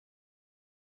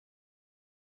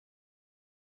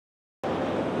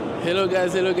Hello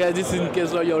guys, this is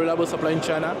𝐬𝐮𝐬𝐫, your reliable supplier in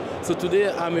China. So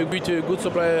today I'm agreed to a good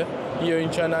supplier here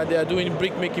in China. They are doing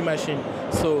brick making machine.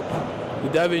 So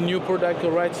they have a new product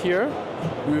right here.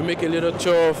 We will make a little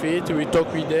tour of it, we will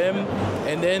talk with them,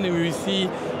 and then we will see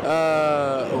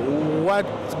what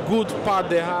good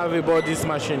part they have about this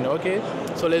machine, okay?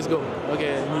 So let's go.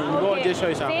 Okay, This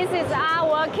is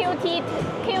our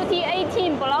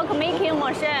𝐬𝐡𝐚𝐧𝐤𝐬 block making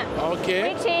machine,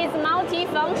 okay, which is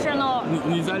multifunctional.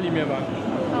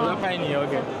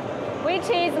 Okay. Which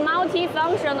is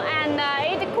multifunctional, and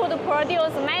it could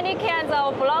produce many kinds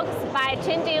of blocks by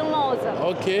changing molds.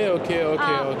 Okay.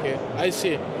 I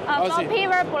see. For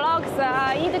paper blocks,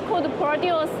 it could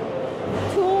produce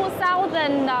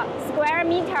 2,000 square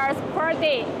meters per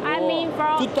day. I mean,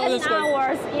 for 10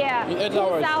 hours, yeah,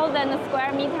 2,000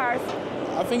 square meters.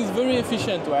 I think it's very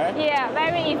efficient, right? Yeah,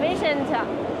 very efficient,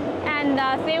 and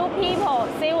save people,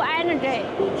 save energy.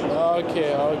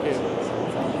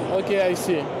 Okay, I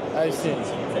see.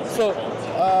 So,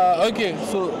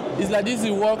 so it's like this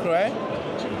will work, right?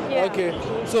 Yeah. Okay,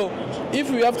 so if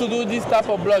we have to do this type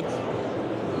of block,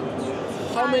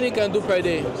 how many can do per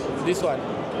day? This type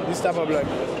of block.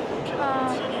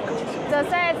 The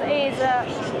size is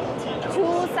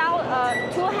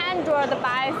 200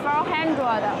 by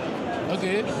 400.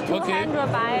 Okay.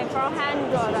 200 by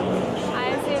 400.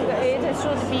 I think it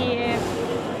should be.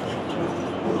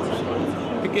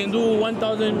 We can do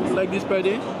 1,000 like this per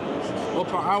day or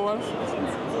per hour?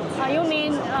 You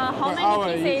mean how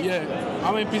many pieces? Yeah.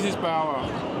 How many pieces per hour?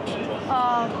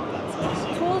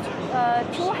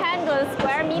 200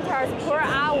 square meters per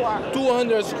hour.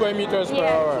 200 square meters per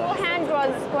hour.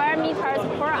 200 square meters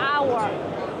per hour.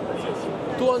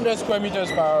 200 square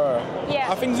meters per hour.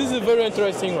 Yeah. I think this is very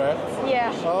interesting, right?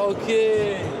 Yeah.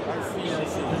 Okay. I see.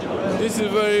 This is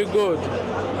very good.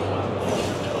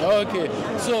 Okay.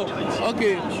 So,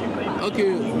 okay.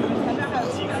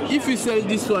 If you sell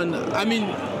this one, I mean,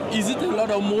 is it a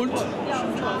lot of mold?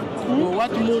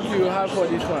 What mold do you have for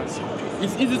this one?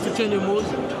 It's easy to change the mold?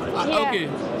 Yeah. Okay,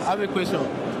 I have a question.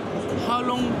 How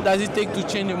long does it take to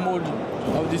change the mold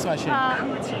of this machine?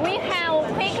 We have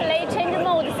quickly change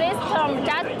mold system,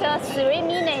 just 3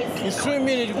 minutes. In 3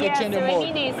 minutes you can change the mold?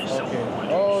 3 minutes.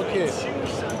 Okay.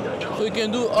 So you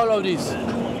can do all of this?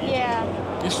 Yeah.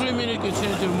 In 3 minutes you can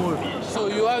change the mold. So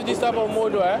you have this type of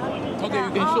mold, right? Okay,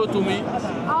 you can show to me.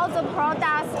 All the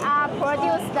products are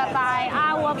produced by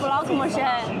our block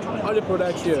machine. All the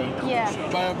products here? Yeah.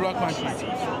 By a block machine.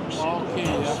 Okay, I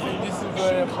think this is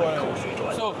very important.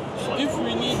 So if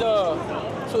we need so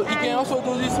you can also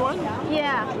do this one?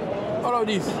 Yeah. All of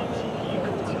this?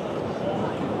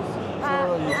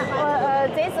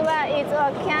 This one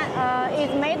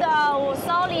is made of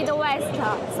solid waste,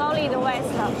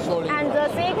 and the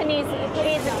thickness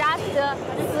is just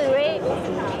 3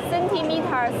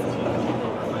 centimeters.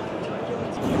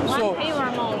 One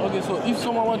paper mold. Okay, so if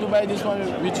someone wants to buy this one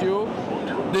with you,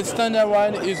 the standard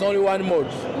one is only one mold.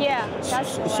 Yeah,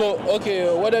 that's so okay.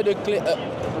 Whether the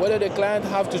client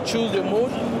have to choose the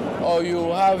mold, or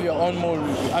you have your own mold.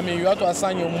 I mean, you have to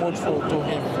assign your mold to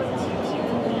him.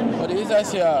我的意思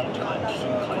是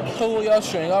客户要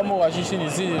选一个模型是你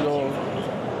自己都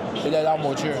来当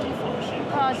模具。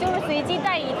就是随机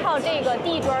带一套这个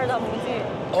地锥的模具。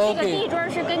这个地锥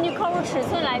是根据客户尺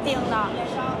寸来定的。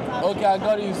Okay, I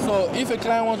got it. So if a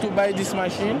client want to buy this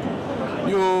machine,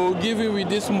 you give it with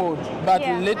this mold. But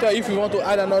later, if you want to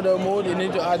add another mold, you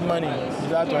need to add money. Is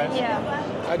that right? Yeah.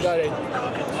 I got it.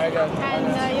 And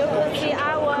you can see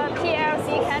our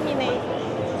PLC cabinet.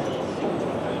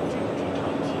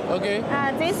 Okay.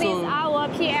 This is our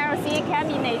PLC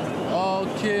cabinet.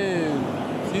 Okay.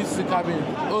 This is the cabinet.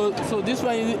 Oh, so this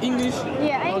one is English?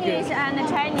 Yeah, English and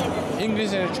Chinese.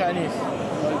 English and Chinese.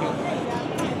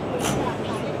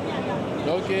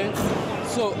 Okay.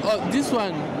 So this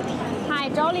one?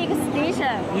 Hydraulic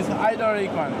station. It's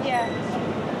hydraulic one? Yeah.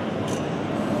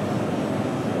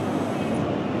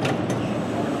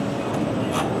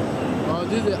 Oh,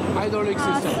 this is the hydraulic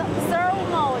system. Servo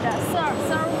mode.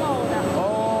 Servo mode.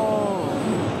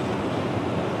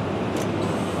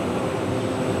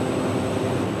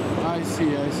 I see.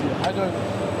 Hydraulic.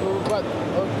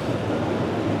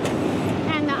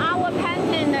 And our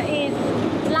patent is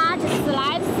large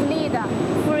slide slit,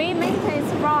 free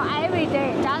maintenance for every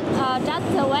day, just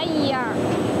 1 year.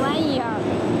 1 year.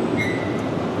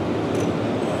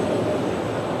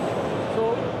 So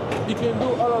you can do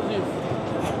all of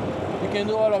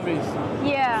this.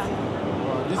 Yeah.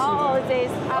 All of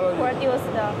these are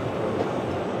produced.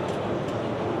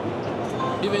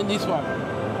 Even this one.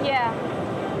 Yeah.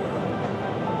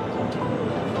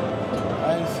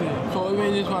 I see. see. So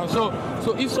even this one.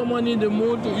 So if someone need the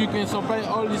mold, you can supply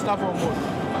all this stuff of mold.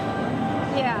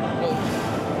 Yeah.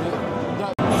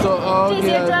 So 这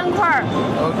些砖块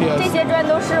这些砖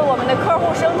都是我们的客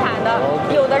户生产的，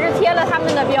有的是贴了他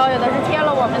们的标，有的是贴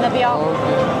了我们的标。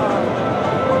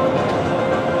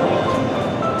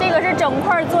这个是整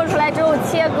块做出来之后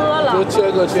切割了，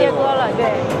切割了，对。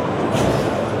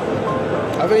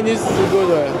I think this is a good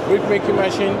brick making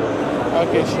machine.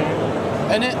 Okay, sure.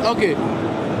 And then okay.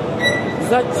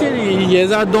 在这里也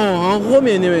在动，然后后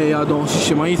面那边也要动，是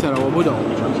什么意思呢？我不懂。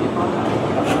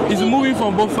It's moving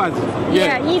from both sides.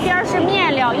 Yeah， 一边是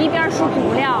面料，一边是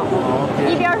骨料，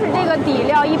一边是这个底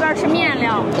料，一边是面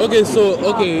料。Okay, so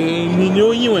okay， 你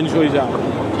用英文说一下。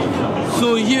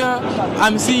So here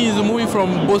I'm seeing is moving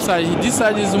from both sides. This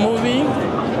side is moving,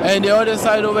 and the other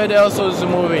side over there also is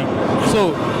moving.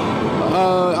 So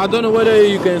I don't know whether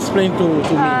you can explain to me.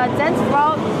 That's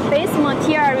about base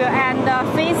material and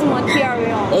face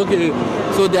material. Okay,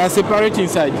 so they are separate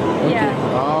inside. Okay. Yeah.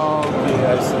 Oh, okay,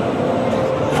 I see.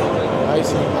 I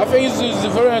see. I think it's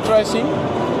very interesting.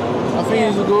 I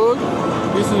think it's good.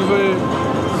 This is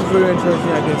very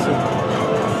interesting, I can see.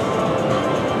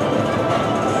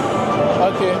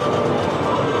 Okay.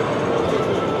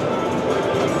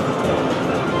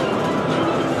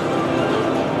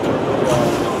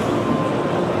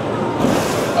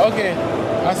 Okay,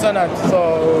 Sany. So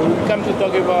we come to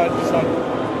talk about this one.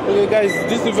 Okay, guys,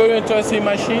 this is a very interesting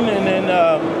machine, and then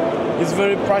it's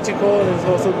very practical and it's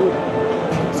also good.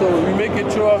 So we make a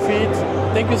tour of it.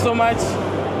 Thank you so much.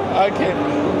 Okay.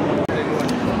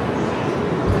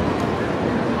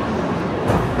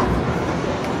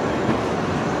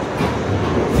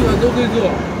 This 都可以做。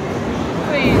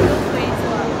对，都可以做。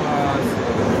啊，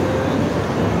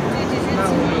那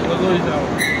我们合作一下。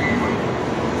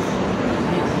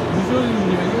你说你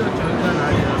们这个厂在哪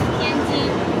里啊？天津。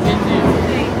天津。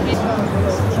对，天津。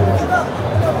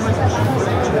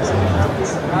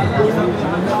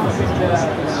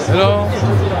Hello.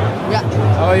 Yeah.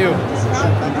 How are you?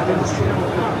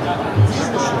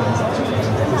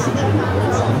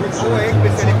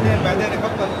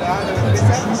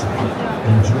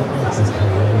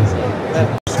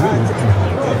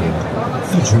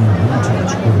 Featuring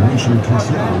one-touch automation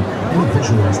control and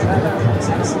visualized work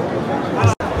process.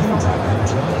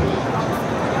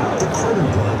 The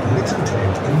carbon-black mixing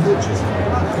tank emerges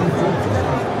from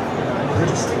the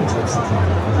distinctive supply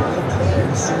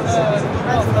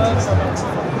of red serves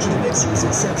to mixes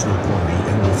exceptional quality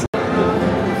and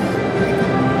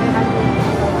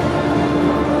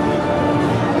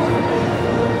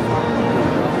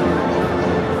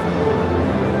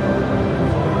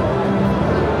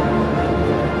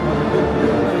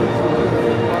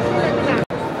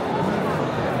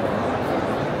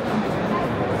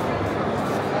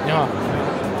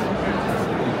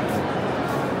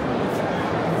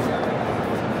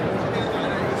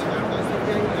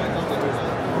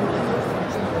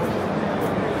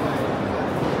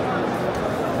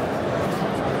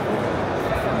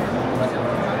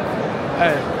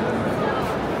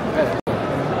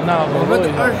我们20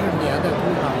年的工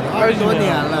厂，20多年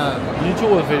了。你去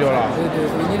过非洲了？对对，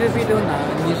你是非洲哪？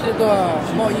你是做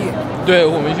贸易？对，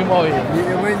我们是贸易。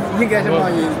我们应该是贸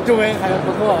易，中文还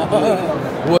不错。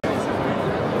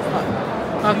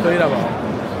那可以了吧？